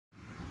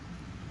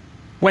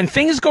When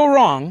things go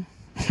wrong,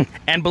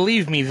 and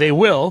believe me, they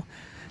will,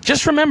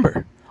 just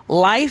remember,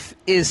 life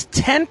is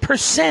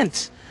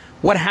 10%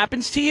 what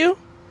happens to you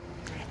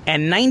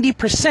and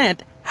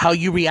 90% how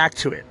you react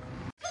to it.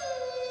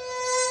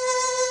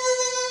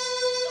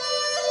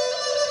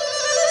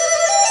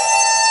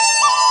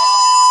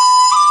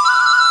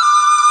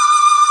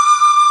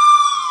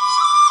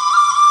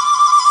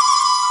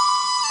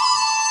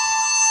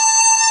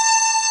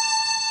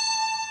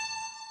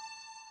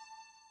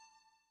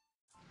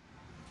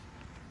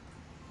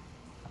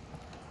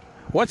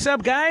 What's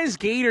up, guys?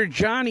 Gator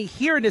Johnny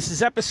here. This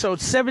is episode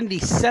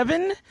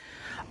 77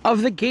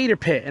 of the Gator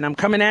Pit, and I'm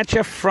coming at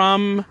you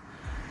from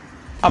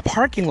a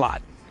parking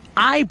lot.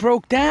 I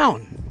broke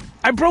down.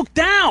 I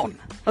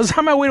was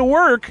on my way to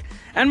work,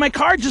 and my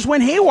car just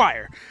went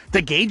haywire.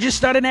 The gauges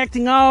started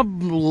acting up.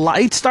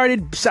 Lights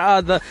started.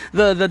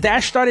 The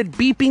dash started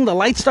beeping. The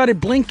lights started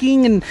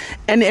blinking, and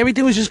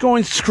everything was just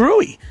going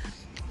screwy.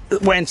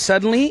 When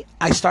suddenly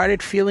I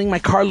started feeling my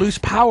car lose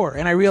power,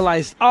 and I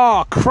realized,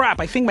 oh crap,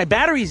 I think my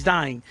battery's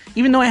dying,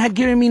 even though I had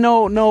given me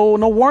no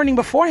warning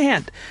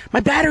beforehand.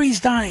 My battery's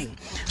dying.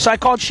 So I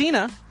called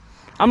Sheena.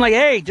 I'm like,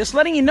 hey, just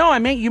letting you know,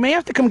 you may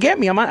have to come get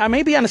me. I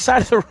may be on the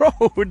side of the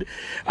road.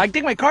 I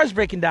think my car's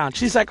breaking down.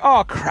 She's like,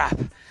 oh crap.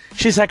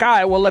 She's like, all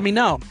right, well, let me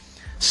know.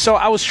 So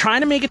I was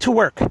trying to make it to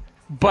work,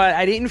 but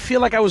I didn't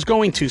feel like I was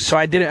going to. So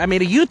I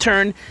made a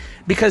U-turn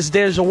because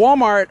there's a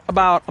Walmart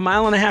about 1.5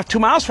 miles, 2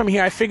 miles from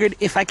here. I figured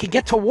if I could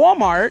get to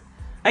Walmart,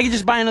 I could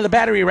just buy another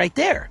battery right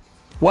there.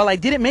 Well, I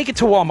didn't make it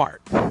to Walmart.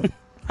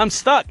 I'm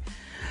stuck.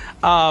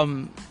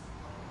 I'm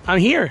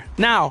here.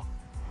 Now,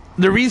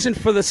 the reason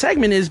for the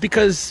segment is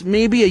because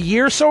maybe a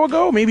year or so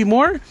ago, maybe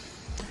more,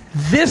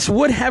 this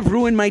would have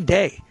ruined my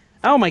day.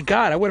 Oh my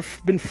God, I would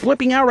have been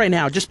flipping out right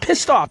now, just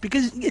pissed off,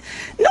 because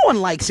no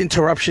one likes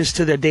interruptions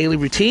to their daily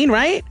routine,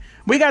 right?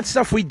 We got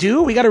stuff we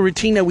do. We got a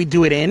routine that we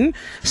do it in.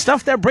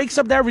 Stuff that breaks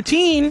up that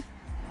routine,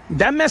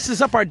 that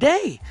messes up our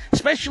day.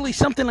 Especially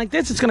something like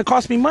this, it's going to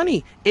cost me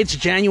money. It's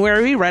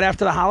January, right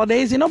after the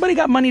holidays, and nobody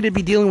got money to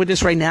be dealing with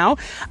this right now.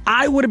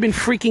 I would have been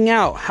freaking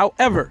out.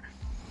 However,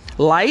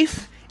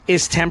 life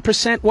is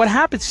 10% what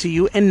happens to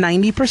you and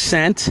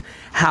 90%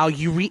 how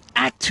you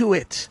react to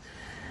it.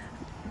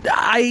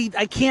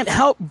 I can't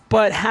help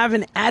but have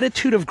an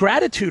attitude of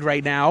gratitude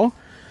right now.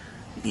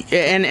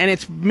 And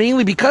it's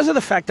mainly because of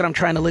the fact that I'm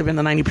trying to live in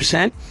the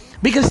 90%,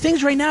 because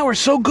things right now are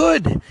so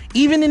good,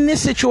 even in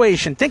this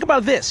situation. Think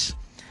about this.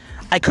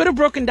 I could have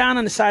broken down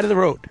on the side of the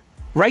road,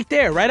 right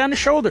there, right on the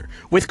shoulder,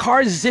 with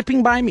cars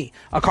zipping by me.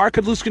 A car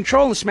could lose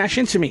control and smash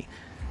into me.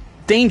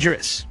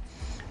 Dangerous.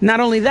 Not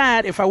only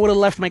that, if I would have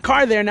left my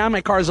car there, now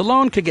my car is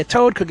alone, could get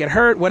towed, could get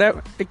hurt,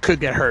 whatever. It could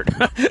get hurt,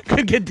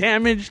 could get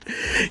damaged.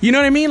 You know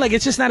what I mean? Like,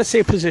 it's just not a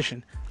safe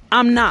position.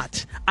 I'm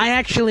not. I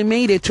actually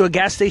made it to a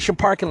gas station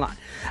parking lot.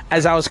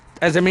 As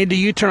I made the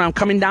U-turn, I'm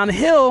coming down the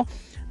hill.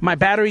 My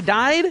battery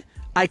died.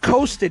 I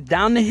coasted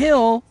down the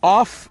hill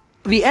off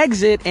the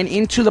exit and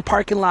into the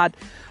parking lot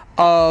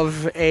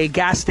of a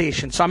gas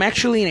station. So I'm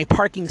actually in a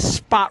parking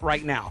spot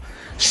right now.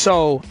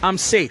 So I'm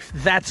safe.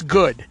 That's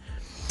good.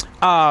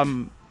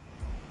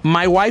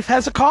 My wife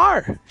has a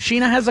car.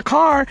 Sheena has a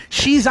car.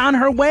 She's on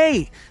her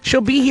way.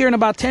 She'll be here in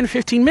about 10,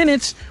 15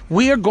 minutes.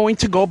 We are going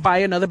to go buy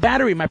another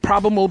battery. My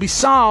problem will be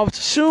solved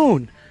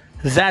soon.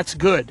 That's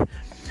good.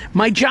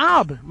 My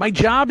job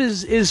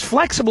is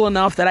flexible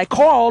enough that I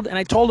called and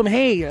I told them,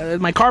 hey,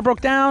 my car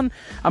broke down.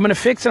 I'm going to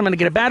fix it. I'm going to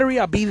get a battery.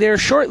 I'll be there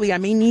shortly. I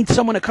may need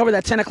someone to cover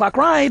that 10 o'clock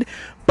ride.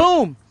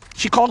 Boom.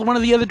 She called one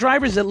of the other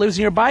drivers that lives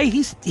nearby.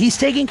 He's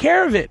taking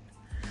care of it.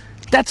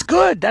 That's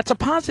good. That's a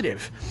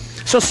positive.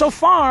 So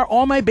far,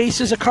 all my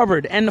bases are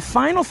covered. And the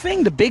final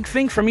thing, the big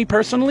thing for me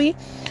personally,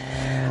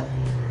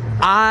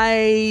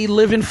 I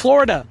live in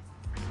Florida.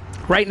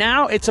 Right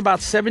now, it's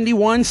about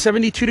 71,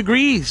 72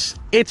 degrees.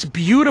 It's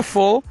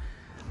beautiful.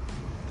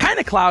 Kind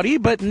of cloudy,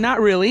 but not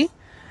really.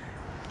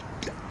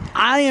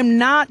 I am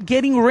not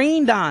getting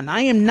rained on.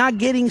 I am not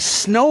getting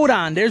snowed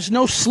on. There's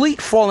no sleet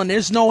falling.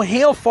 There's no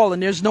hail falling.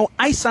 There's no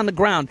ice on the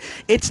ground.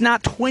 It's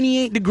not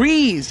 28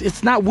 degrees.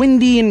 It's not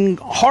windy and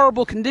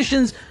horrible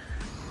conditions.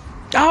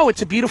 Oh,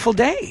 it's a beautiful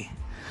day.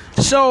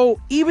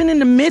 So even in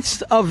the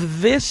midst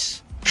of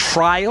this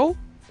trial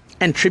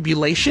and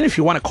tribulation, if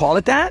you want to call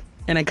it that,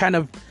 and I kind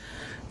of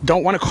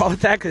don't want to call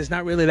it that because it's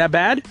not really that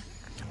bad,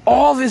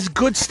 all this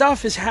good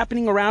stuff is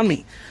happening around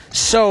me.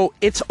 So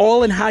it's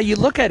all in how you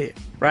look at it,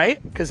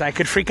 right? Because I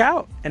could freak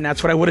out, and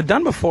that's what I would have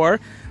done before.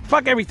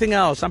 Fuck everything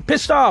else. I'm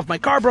pissed off. My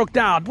car broke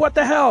down. What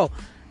the hell?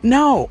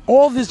 No,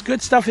 all this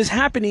good stuff is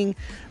happening.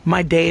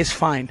 My day is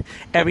fine.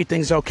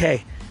 Everything's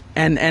okay.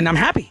 And I'm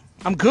happy.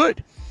 I'm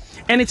good.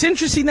 And it's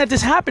interesting that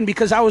this happened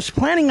because I was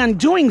planning on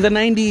doing the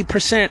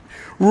 90%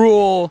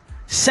 rule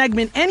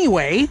segment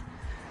anyway.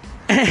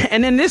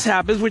 And then this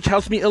happens, which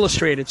helps me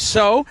illustrate it.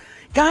 So,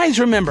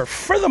 guys, remember,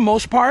 for the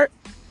most part,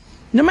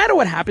 no matter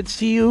what happens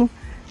to you,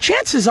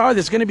 chances are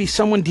there's going to be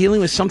someone dealing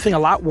with something a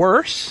lot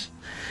worse.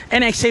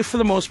 And I say for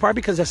the most part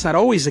because that's not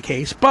always the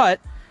case.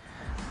 But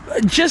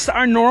just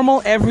our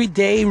normal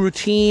everyday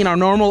routine, our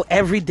normal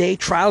everyday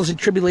trials and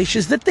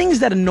tribulations, the things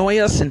that annoy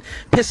us and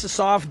piss us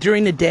off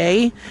during the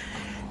day,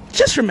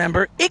 just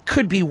remember, it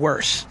could be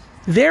worse.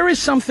 There is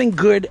something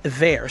good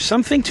there,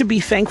 something to be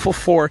thankful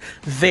for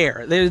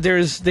there.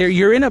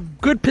 You're in a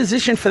good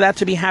position for that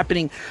to be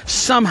happening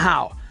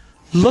somehow.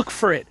 Look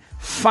for it,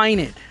 find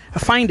it.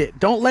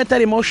 Don't let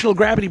that emotional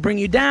gravity bring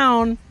you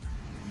down.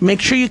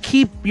 Make sure you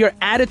keep your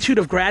attitude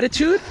of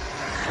gratitude,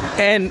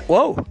 and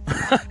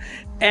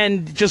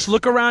and just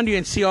look around you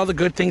and see all the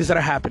good things that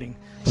are happening.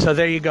 So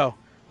there you go,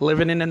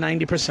 living in the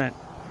 90%.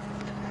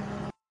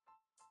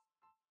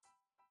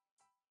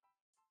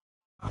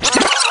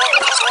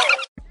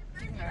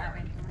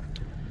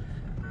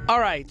 All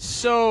right,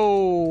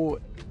 so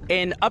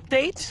an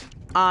update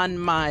on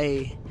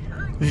my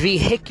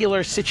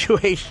vehicular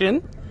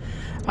situation.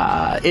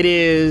 It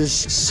is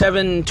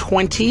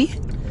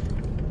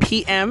 7:20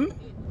 p.m.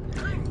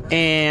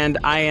 and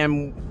I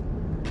am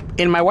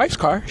in my wife's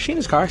car,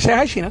 Sheena's car. Say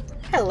hi, Sheena.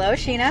 Hello,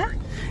 Sheena.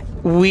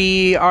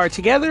 We are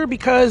together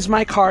because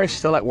my car is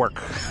still at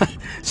work.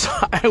 So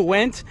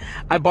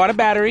I bought a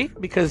battery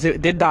because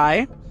it did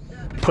die,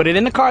 put it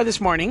in the car this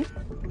morning.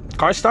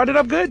 Car started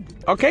up good.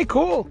 Okay,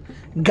 cool.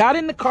 Got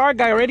in the car,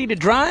 got ready to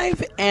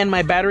drive, and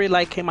my battery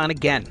light came on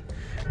again,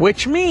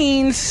 which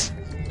means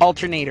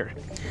alternator.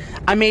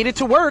 I made it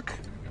to work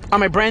on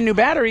my brand new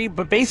battery,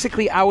 but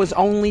basically I was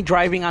only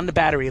driving on the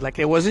battery. Like,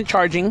 it wasn't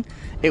charging,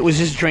 it was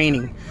just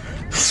draining.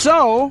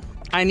 So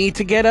I need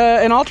to get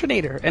an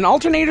alternator. And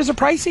alternators are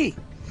pricey.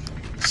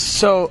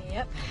 So,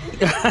 Yep.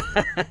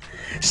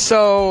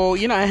 so,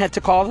 I had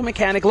to call the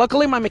mechanic.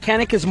 Luckily, my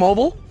mechanic is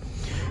mobile.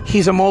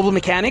 He's a mobile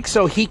mechanic,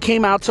 so he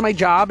came out to my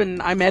job,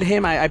 and I met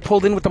him. I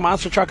pulled in with the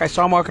monster truck. I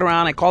saw him walking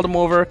around. I called him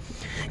over.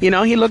 He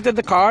looked at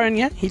the car, and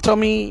he told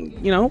me,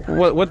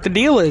 what the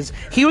deal is.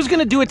 He was going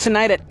to do it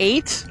tonight at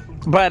 8,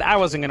 but I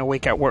wasn't going to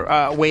wait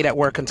at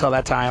work until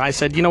that time. I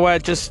said, you know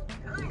what, just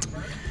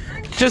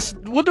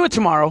we'll do it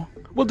tomorrow.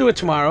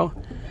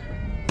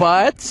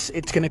 But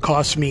it's going to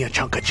cost me a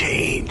chunk of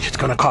change. It's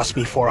going to cost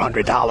me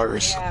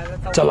 $400.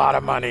 Yeah, it's a lot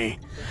of money.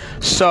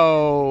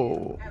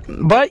 So,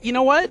 but you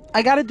know what?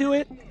 I got to do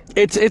it.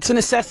 It's a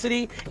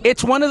necessity.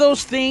 It's one of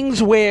those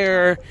things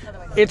where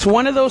it's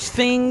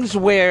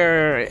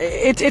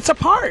a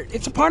part.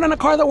 It's a part on a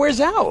car that wears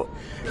out.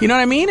 You know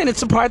what I mean? And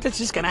it's a part that's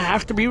just going to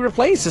have to be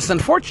replaced. It's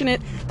unfortunate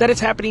that it's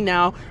happening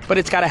now, but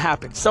it's got to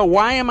happen. So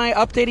why am I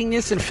updating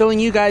this and filling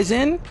you guys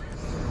in?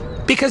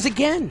 Because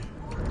again,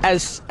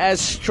 as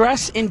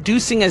stress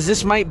inducing as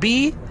this might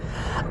be,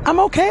 I'm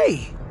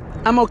okay,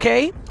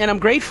 and I'm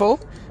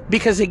grateful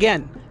because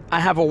again, I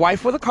have a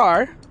wife with a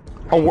car,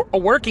 a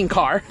working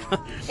car.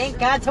 Thank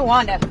God to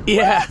Wanda.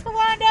 Yeah. To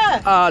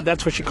Wanda.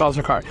 That's what she calls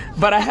her car.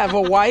 But I have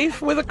a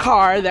wife with a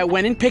car that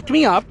went and picked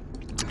me up.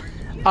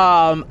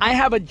 I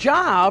have a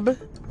job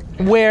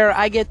where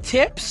I get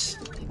tips,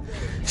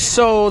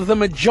 so the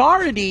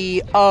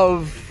majority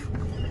of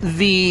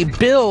the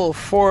bill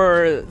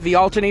for the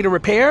alternator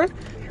repair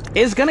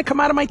is going to come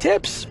out of my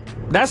tips.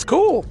 That's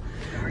cool.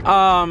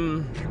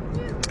 And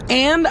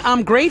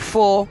I'm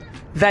grateful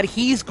that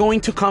he's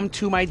going to come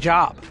to my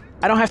job.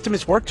 I don't have to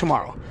miss work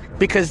tomorrow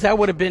because that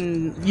would have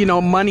been,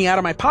 money out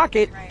of my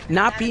pocket,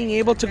 not being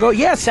able to go.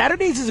 Yeah,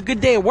 Saturdays is a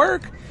good day at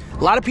work.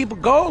 A lot of people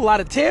go, a lot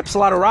of tips, a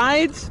lot of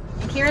rides.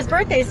 Kira's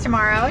birthday's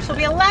tomorrow. She'll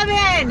be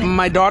 11.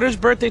 My daughter's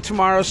birthday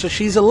tomorrow, so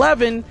she's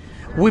 11.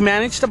 We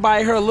managed to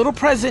buy her a little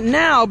present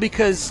now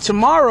because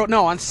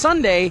on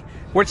Sunday,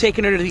 we're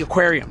taking her to the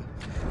aquarium,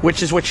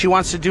 which is what she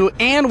wants to do.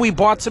 And we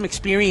bought some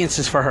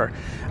experiences for her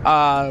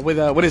with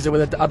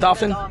a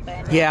dolphin?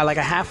 Yeah, like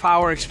a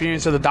half-hour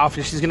experience with a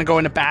dolphin. She's going to go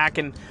in the back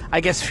and, I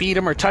guess, feed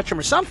him or touch him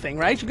or something,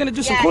 right? She's going to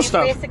do some cool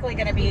stuff. Basically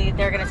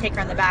they're going to take her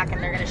in the back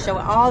and they're going to show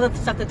all the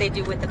stuff that they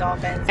do with the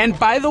dolphins. And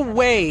by the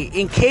way,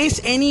 in case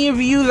any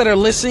of you that are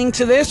listening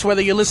to this,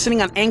 whether you're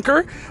listening on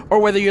Anchor or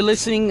whether you're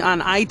listening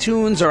on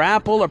iTunes or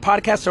Apple or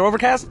Podcast or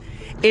Overcast,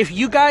 if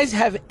you guys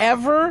have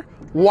ever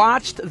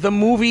watched the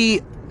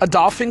movie A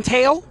Dolphin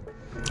Tale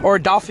or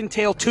Dolphin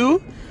Tale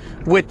 2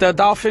 with the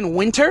dolphin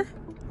Winter,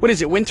 what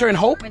is it, Winter and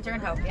Hope? Winter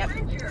and Hope, yep.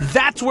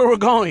 That's where we're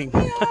going.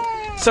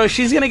 So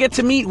she's going to get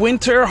to meet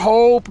Winter,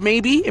 Hope,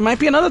 maybe. It might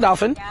be another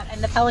dolphin. Yeah,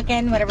 and the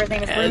pelican, whatever his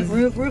name is,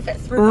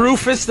 Rufus.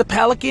 Rufus the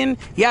pelican.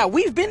 Yeah,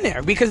 we've been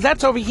there because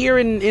that's over here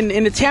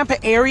in the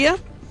Tampa area.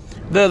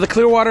 The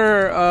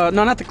Clearwater,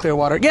 no, not the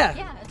Clearwater.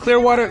 Yeah,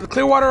 the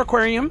Clearwater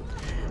Aquarium.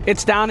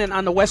 It's down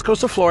on the west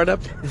coast of Florida.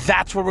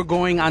 That's where we're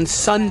going on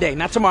Sunday.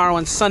 Not tomorrow,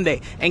 on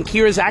Sunday. And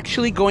Kira's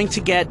actually going to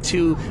get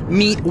to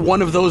meet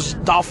one of those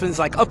dolphins,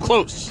 like, up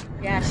close.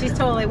 Yeah, she's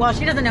totally,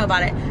 she doesn't know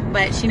about it,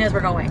 but she knows we're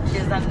going. She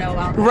doesn't know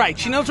about it. Right,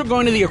 she knows we're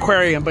going to the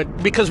aquarium,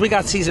 but because we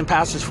got season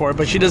passes for it,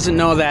 but she doesn't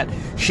know that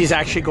she's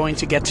actually going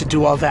to get to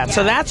do all that. Yeah.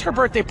 So that's her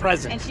birthday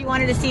present. And she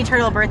wanted to see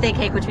Turtle birthday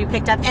cake, which we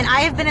picked up. And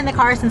I have been in the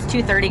car since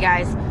 2:30,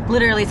 guys.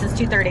 Literally since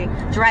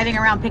 2:30, driving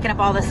around, picking up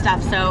all this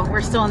stuff. So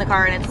we're still in the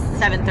car, and it's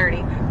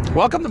 7:30.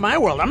 Welcome to my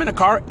world. I'm in a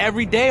car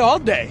every day, all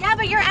day. Yeah,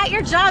 but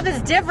your job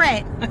is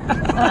different.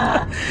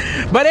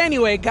 But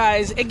anyway,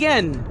 guys,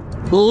 again,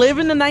 live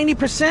in the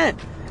 90%.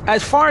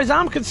 as far as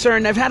I'm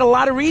concerned, I've had a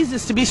lot of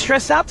reasons to be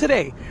stressed out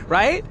today,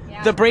 right?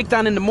 Yeah. The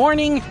breakdown in the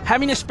morning,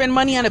 having to spend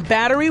money on a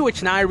battery,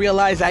 which now I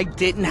realize I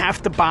didn't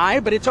have to buy,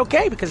 but it's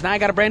okay because now I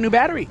got a brand new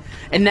battery.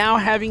 And now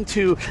having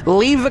to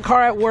leave the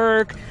car at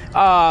work,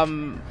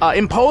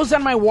 impose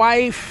on my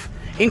wife,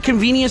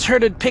 inconvenience her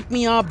to pick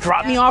me up,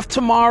 drop me off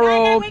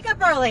tomorrow. I gotta wake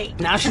up early.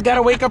 Now she's got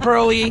to wake up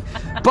early.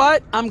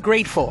 But I'm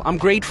grateful. I'm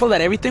grateful that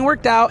everything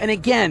worked out. And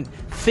again,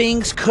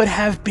 things could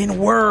have been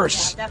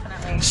worse. Yeah,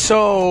 definitely.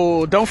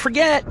 So don't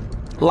forget,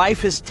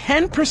 life is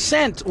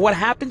 10% what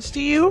happens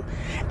to you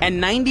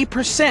and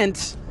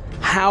 90%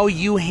 how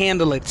you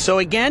handle it. So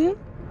again,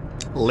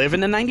 live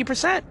in the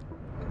 90%,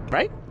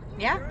 right?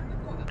 Yeah.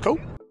 Cool.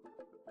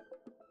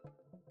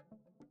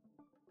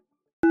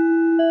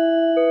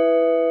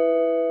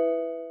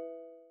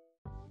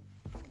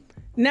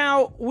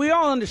 Now, we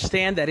all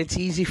understand that it's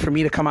easy for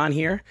me to come on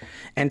here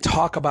and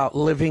talk about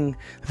living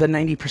the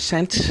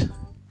 90%,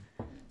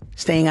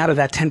 staying out of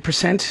that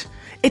 10%.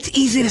 It's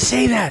easy to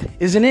say that,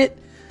 isn't it?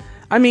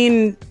 I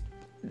mean,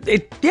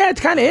 it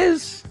kind of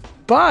is,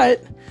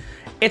 but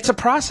it's a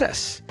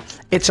process.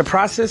 It's a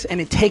process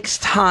and it takes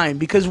time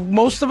because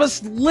most of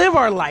us live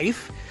our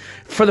life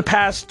for the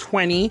past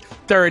 20,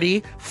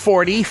 30,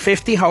 40,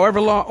 50, however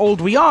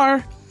old we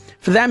are,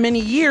 for that many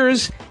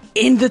years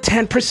in the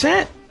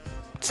 10%.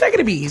 It's not going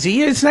to be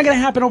easy. It's not going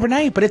to happen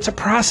overnight, but it's a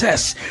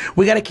process.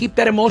 We got to keep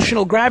that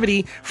emotional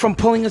gravity from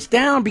pulling us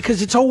down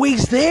because it's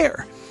always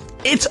there.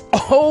 It's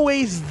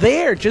always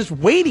there, just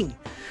waiting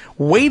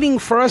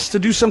for us to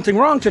do something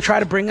wrong to try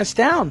to bring us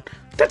down.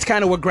 That's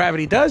kind of what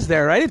gravity does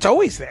there, right? It's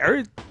always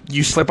there.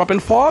 You slip up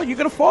and fall, you're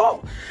going to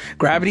fall.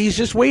 Gravity is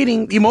just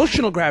waiting.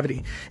 Emotional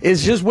gravity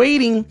is just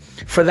waiting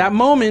for that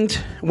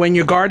moment when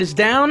your guard is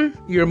down,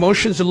 your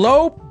emotions are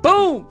low,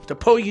 boom, to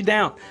pull you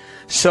down.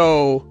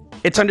 So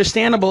it's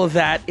understandable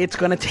that it's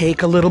going to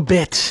take a little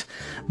bit.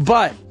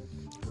 But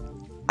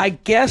I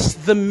guess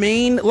the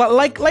main,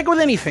 like with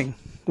anything,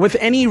 with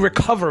any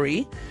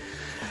recovery,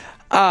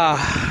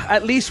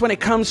 at least when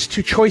it comes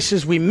to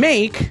choices we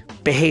make,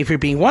 behavior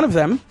being one of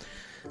them,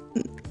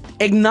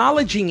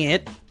 acknowledging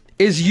it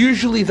is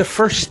usually the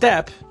first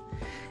step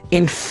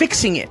in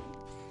fixing it.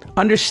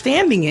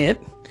 Understanding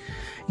it,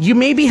 you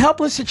may be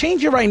helpless to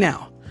change it right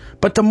now.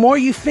 But the more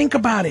you think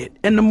about it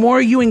and the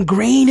more you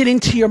ingrain it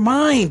into your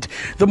mind,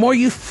 the more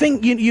you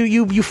think,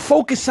 you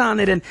focus on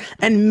it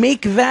and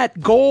make that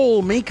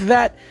goal, make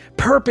that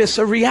purpose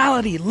a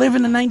reality. Live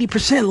in the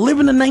 90%, live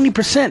in the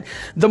 90%.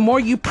 The more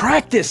you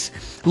practice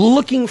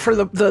looking for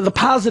the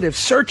positive,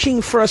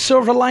 searching for a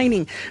silver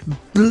lining,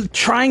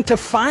 trying to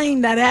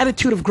find that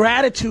attitude of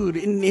gratitude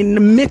in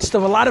the midst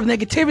of a lot of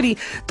negativity,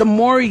 the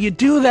more you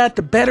do that,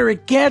 the better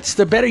it gets,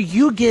 the better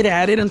you get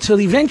at it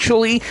until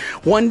eventually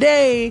one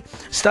day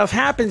stuff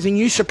happens and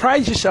you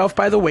surprise yourself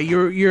by the way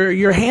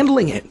you're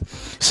handling it.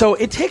 So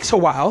it takes a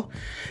while.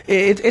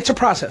 It's a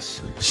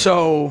process.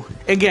 So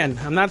again,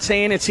 I'm not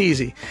saying it's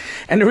easy.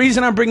 And the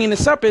reason I'm bringing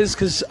this up is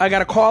because I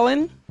got a call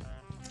in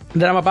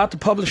that I'm about to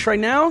publish right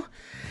now.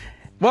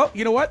 Well,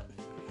 you know what?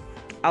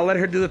 I'll let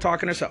her do the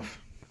talking herself.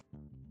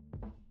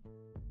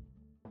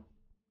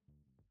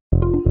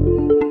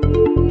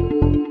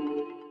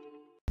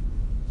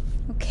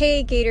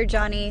 Okay, Gator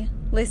Johnny,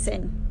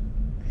 listen.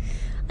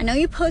 I know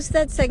you posted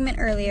that segment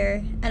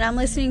earlier, and I'm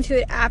listening to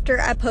it after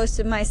I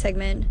posted my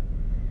segment.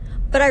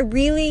 But I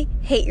really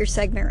hate your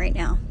segment right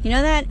now. You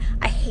know that?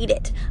 I hate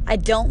it. I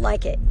don't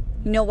like it.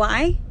 You know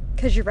why?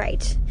 Because you're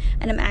right.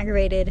 And I'm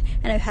aggravated.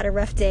 And I've had a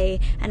rough day.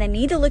 And I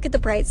need to look at the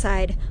bright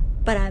side.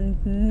 But I'm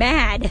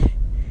mad.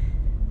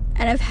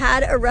 And I've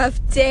had a rough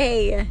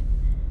day.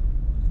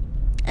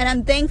 And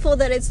I'm thankful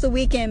that it's the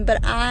weekend.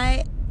 But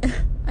I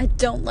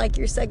don't like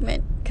your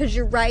segment. Because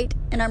you're right.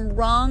 And I'm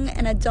wrong.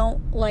 And I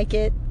don't like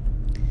it.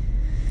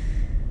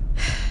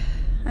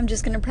 I'm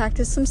just going to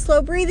practice some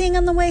slow breathing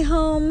on the way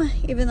home,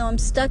 even though I'm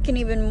stuck in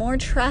even more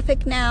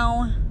traffic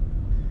now.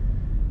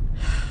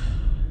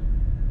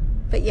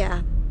 But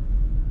yeah.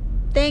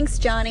 Thanks,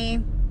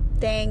 Johnny.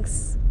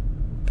 Thanks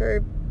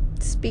for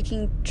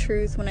speaking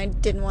truth when I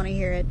didn't want to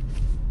hear it.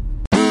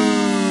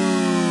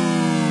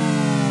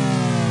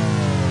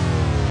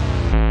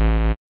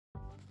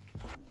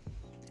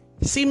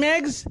 See,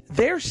 Megs,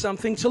 there's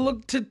something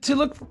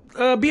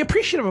to be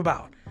appreciative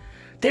about.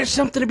 There's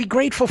something to be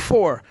grateful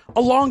for. A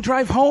long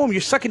drive home,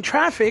 you're stuck in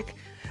traffic,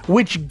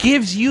 which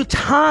gives you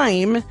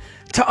time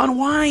to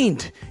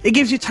unwind. It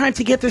gives you time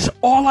to get this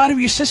all out of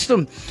your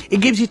system.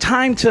 It gives you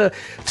time to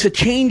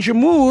change your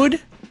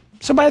mood.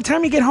 So by the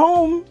time you get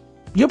home,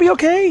 you'll be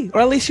okay,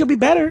 or at least you'll be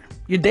better.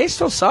 Your day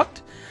still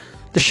sucked.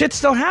 The shit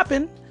still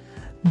happened,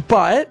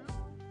 but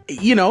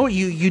you know,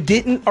 you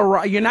didn't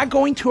arrive. You're not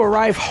going to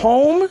arrive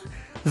home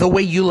the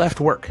way you left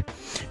work,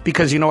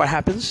 because you know what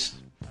happens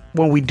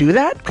when we do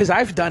that? Because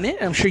I've done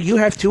it. I'm sure you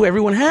have too.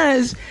 Everyone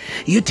has.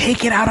 You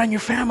take it out on your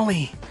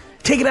family.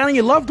 Take it out on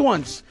your loved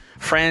ones.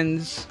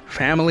 Friends,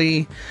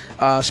 family,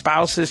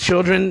 spouses,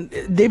 children.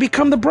 They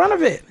become the brunt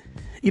of it.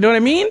 You know what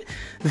I mean?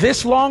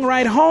 This long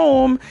ride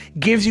home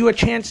gives you a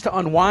chance to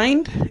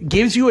unwind,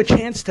 gives you a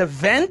chance to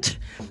vent,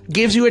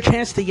 gives you a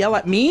chance to yell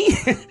at me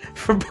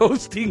for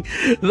posting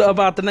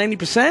about the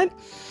 90%.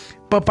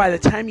 But by the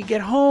time you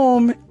get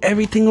home,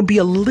 everything will be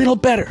a little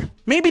better.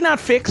 Maybe not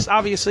fixed,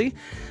 obviously,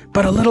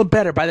 but a little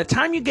better. By the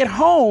time you get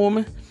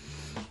home,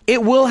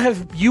 you will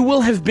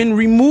have been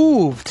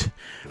removed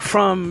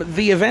from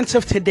the events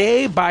of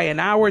today by an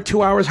hour,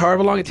 2 hours,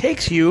 however long it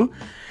takes you.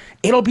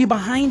 It'll be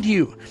behind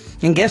you.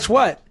 And guess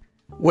what?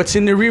 What's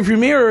in the rearview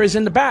mirror is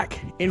in the back.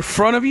 In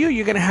front of you,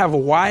 you're going to have a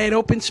wide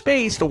open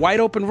space, the wide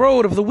open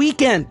road of the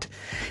weekend.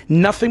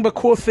 Nothing but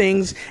cool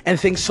things and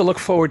things to look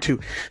forward to.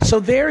 So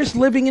there's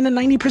living in the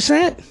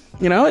 90%.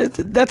 You know,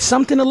 that's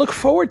something to look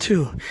forward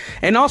to.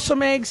 And also,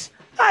 Megs,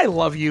 I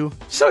love you.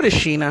 So does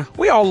Sheena.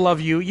 We all love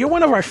you. You're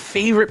one of our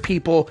favorite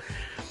people.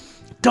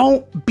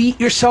 Don't beat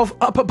yourself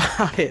up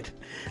about it.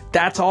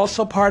 That's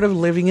also part of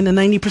living in the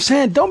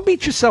 90%. Don't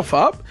beat yourself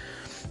up.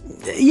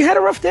 You had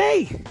a rough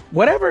day.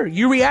 Whatever.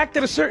 You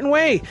reacted a certain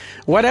way.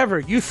 Whatever.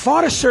 You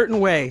thought a certain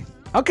way.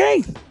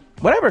 Okay.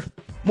 Whatever.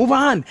 Move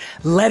on.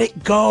 Let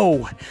it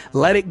go.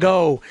 Let it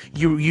go.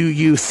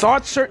 You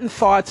thought certain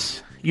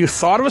thoughts. You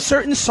thought of a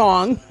certain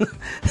song.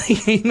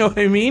 You know what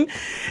I mean?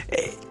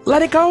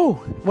 Let it go.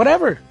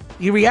 Whatever.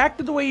 You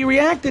reacted the way you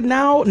reacted.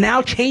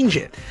 Now change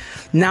it.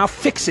 Now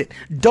fix it.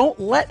 Don't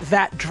let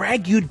that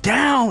drag you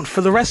down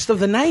for the rest of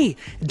the night.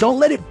 Don't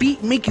let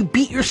it make you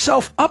beat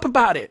yourself up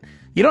about it.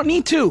 You don't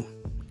need to.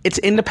 It's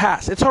in the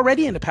past. It's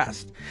already in the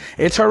past.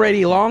 It's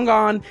already long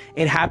gone.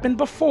 It happened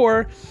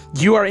before.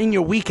 You are in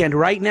your weekend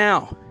right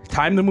now.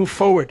 Time to move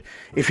forward.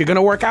 If you're going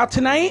to work out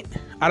tonight,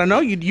 I don't know,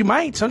 you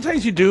might.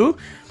 Sometimes you do.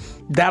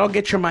 That'll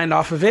get your mind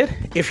off of it.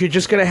 If you're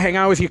just going to hang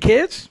out with your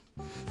kids,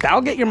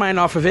 that'll get your mind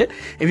off of it.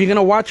 If you're going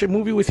to watch a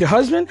movie with your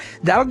husband,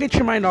 that'll get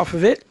your mind off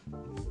of it.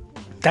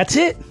 That's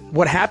it.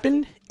 What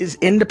happened is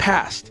in the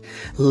past.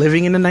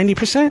 Living in the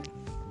 90%.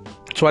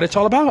 That's what it's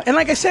all about. And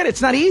like I said,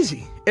 it's not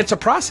easy. It's a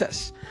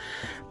process.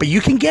 But you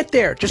can get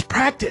there. Just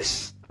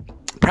practice.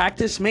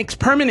 Practice makes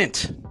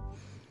permanent.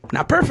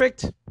 Not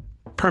perfect.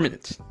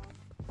 Permanent.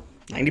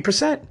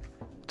 90%.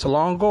 It's a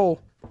long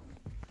goal.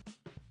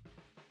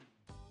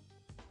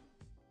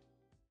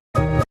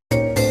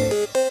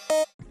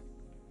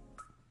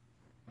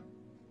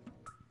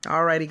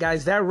 Alrighty,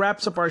 guys. That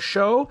wraps up our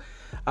show.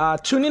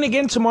 Tune in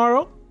again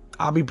tomorrow.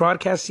 I'll be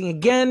broadcasting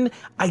again.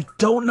 I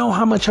don't know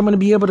how much I'm going to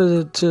be able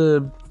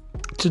to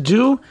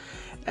do.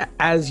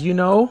 As you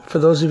know, for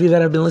those of you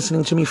that have been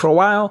listening to me for a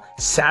while,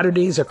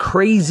 Saturdays are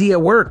crazy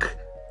at work.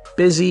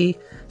 Busy,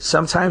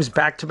 sometimes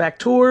back-to-back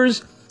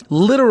tours.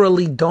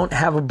 Literally don't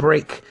have a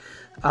break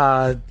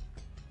to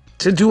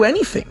do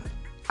anything.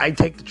 I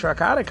take the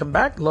truck out, I come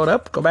back, load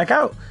up, go back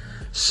out.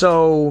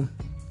 So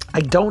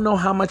I don't know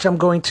how much I'm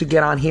going to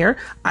get on here.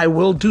 I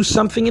will do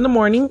something in the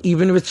morning,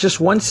 even if it's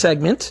just one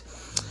segment.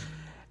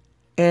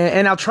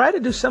 And I'll try to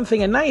do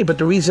something at night, but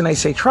the reason I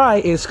say try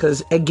is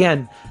because,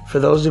 again, for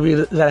those of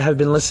you that have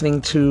been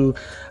listening to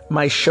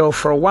my show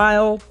for a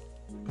while,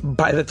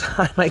 by the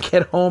time I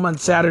get home on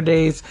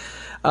Saturday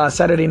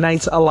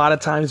nights, a lot of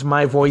times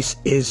my voice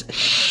is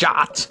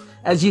shot.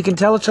 As you can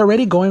tell, it's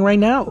already going right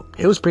now.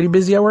 It was pretty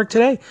busy at work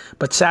today,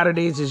 but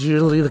Saturdays is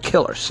usually the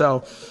killer.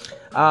 So,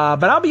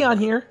 but I'll be on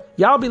here.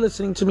 Y'all be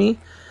listening to me.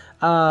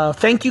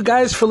 Thank you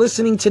guys for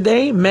listening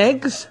today.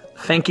 Megs,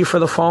 thank you for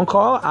the phone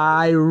call.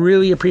 I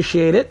really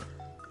appreciate it.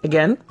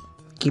 Again,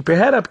 keep your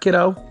head up,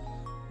 kiddo.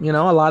 You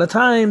know, a lot of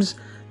times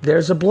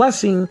there's a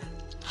blessing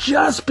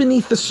just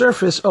beneath the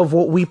surface of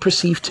what we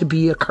perceive to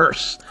be a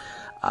curse.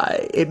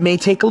 It may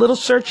take a little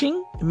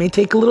searching. It may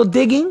take a little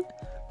digging,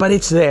 but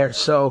it's there.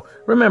 So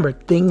remember,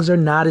 things are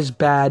not as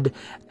bad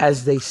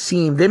as they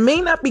seem. They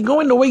may not be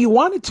going the way you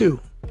want it to,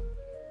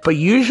 but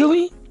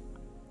usually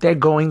they're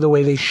going the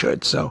way they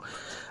should. So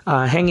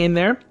hang in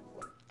there.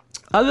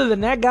 Other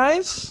than that,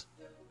 guys,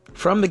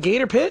 from the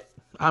Gator Pit,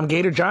 I'm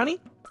Gator Johnny.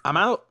 I'm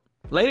out.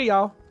 Later,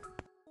 y'all.